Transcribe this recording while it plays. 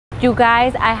You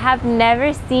guys, I have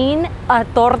never seen a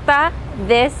torta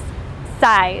this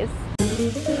size.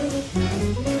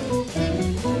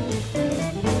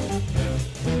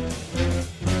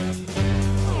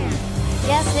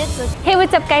 Hey,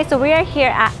 what's up guys? So we are here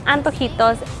at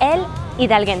Antojitos El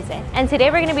Hidalguense, and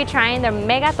today we're going to be trying their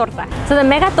mega torta. So the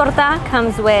mega torta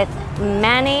comes with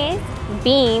mayonnaise,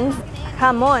 beans,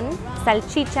 jamón,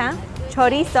 salchicha,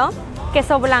 chorizo,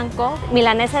 queso blanco,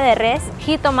 milanesa de res,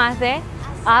 jitomate,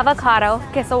 avocado,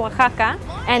 queso Oaxaca,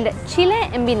 and chile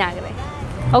en vinagre.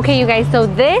 Okay, you guys, so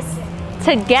this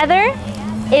together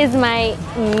is my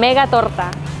mega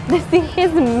torta. This thing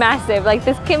is massive. Like,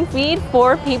 this can feed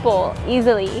 4 people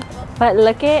easily. But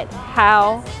look at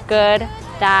how good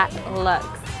that looks.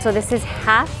 So this is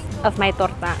half of my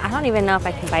torta. I don't even know if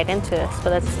I can bite into this,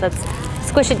 but let's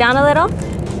squish it down a little.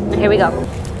 Here we go.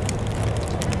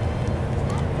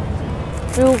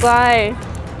 You guys,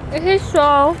 this is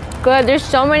so good. There's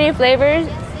so many flavors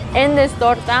in this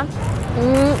torta.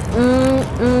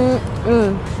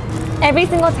 Every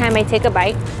single time I take a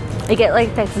bite, I get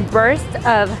like this burst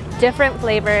of different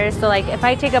flavors. So like if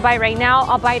I take a bite right now,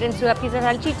 I'll bite into a piece of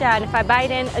salchicha, and if I bite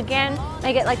in again,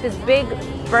 I get like this big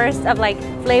burst of like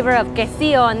flavor of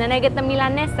quesillo, and then I get the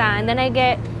milanesa, and then I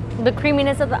get the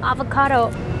creaminess of the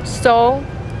avocado. So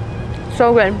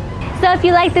good. So if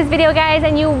you like this video, guys,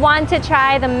 and you want to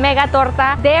try the mega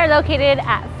torta, they are located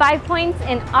at 5 Points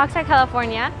in Oxnard,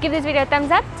 California. Give this video a thumbs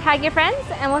up, tag your friends,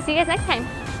 and we'll see you guys next time.